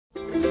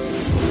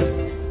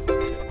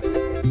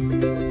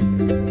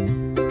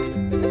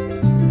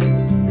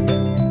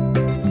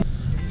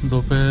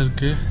दोपहर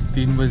के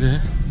 3 बजे है।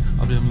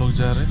 अभी हम लोग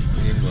जा रहे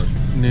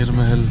हैं नीर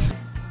महल।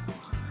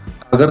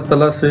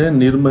 अगरतला से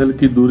नीर महल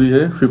की दूरी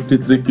है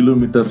 53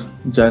 किलोमीटर।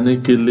 जाने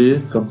के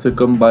लिए कम से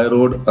कम बाय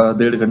रोड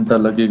 1.5 घंटा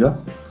लगेगा।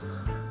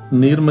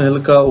 नीर महल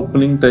का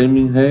ओपनिंग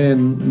टाइमिंग है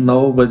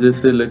 9 बजे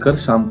से लेकर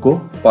शाम को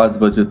 5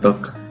 बजे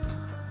तक।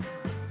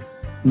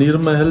 नीर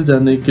महल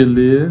जाने के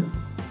लिए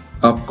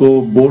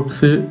आपको बोट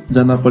से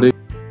जाना पड़ेगा।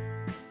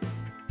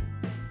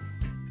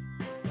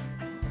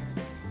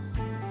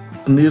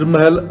 नीर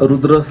महल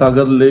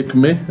रुद्रसागर लेक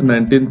में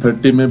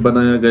 1930 में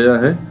बनाया गया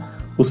है।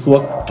 उस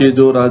वक्त के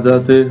जो राजा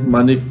थे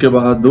माणिक्य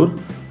बहादुर,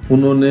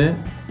 उन्होंने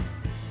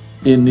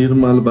ये नीर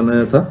महल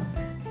बनाया था।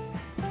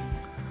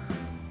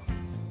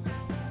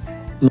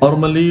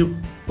 नॉर्मली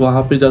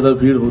वहाँ पे ज़्यादा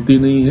भीड़ होती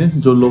नहीं है।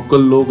 जो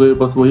लोकल लोग हैं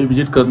बस वही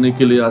विजिट करने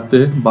के लिए आते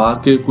हैं। बाहर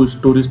के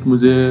कुछ टूरिस्ट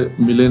मुझे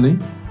मिले नहीं।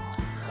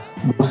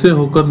 बोट से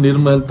होकर नीर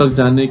महल तक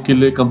जाने के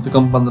लिए कम से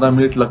कम 15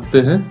 मिनट लगते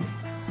हैं।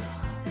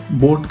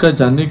 बोट का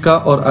जाने का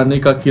और आने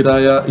का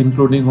किराया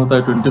इंक्लूडिंग होता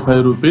है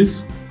 25 रुपीज़।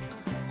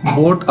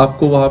 बोट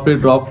आपको वहाँ पे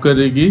ड्रॉप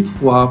करेगी।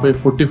 वहाँ पे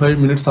 45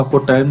 मिनट्स आपको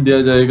टाइम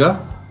दिया जाएगा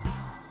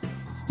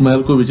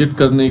महल को विजिट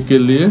करने के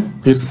लिए।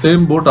 फिर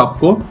सेम बोट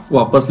आपको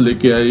वापस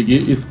लेके आएगी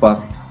इस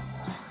पार।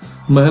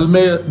 महल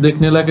में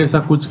देखने लायक ऐसा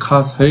कुछ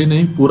खास है ही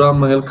नहीं। पूरा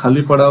महल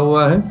खाली पड़ा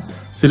हुआ है।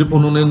 सिर्फ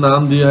उन्होंने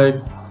नाम दिया है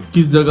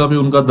किस जगह पे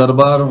उनका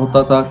दरबार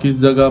होता था, किस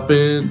जगह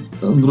पे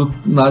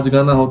नृत्य नाच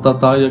गाना होता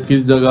था, या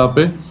किस जगह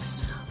पे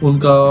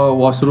उनका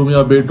वॉशरूम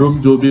या बेडरूम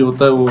जो भी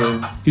होता है वो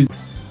है।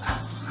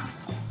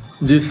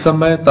 जिस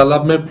समय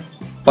तालाब में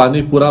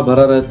पानी पूरा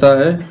भरा रहता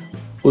है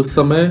उस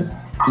समय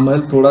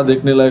महल थोड़ा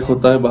देखने लायक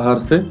होता है बाहर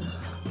से।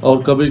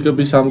 और कभी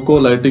कभी शाम को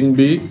लाइटिंग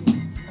भी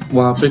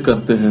वहाँ पे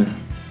करते हैं।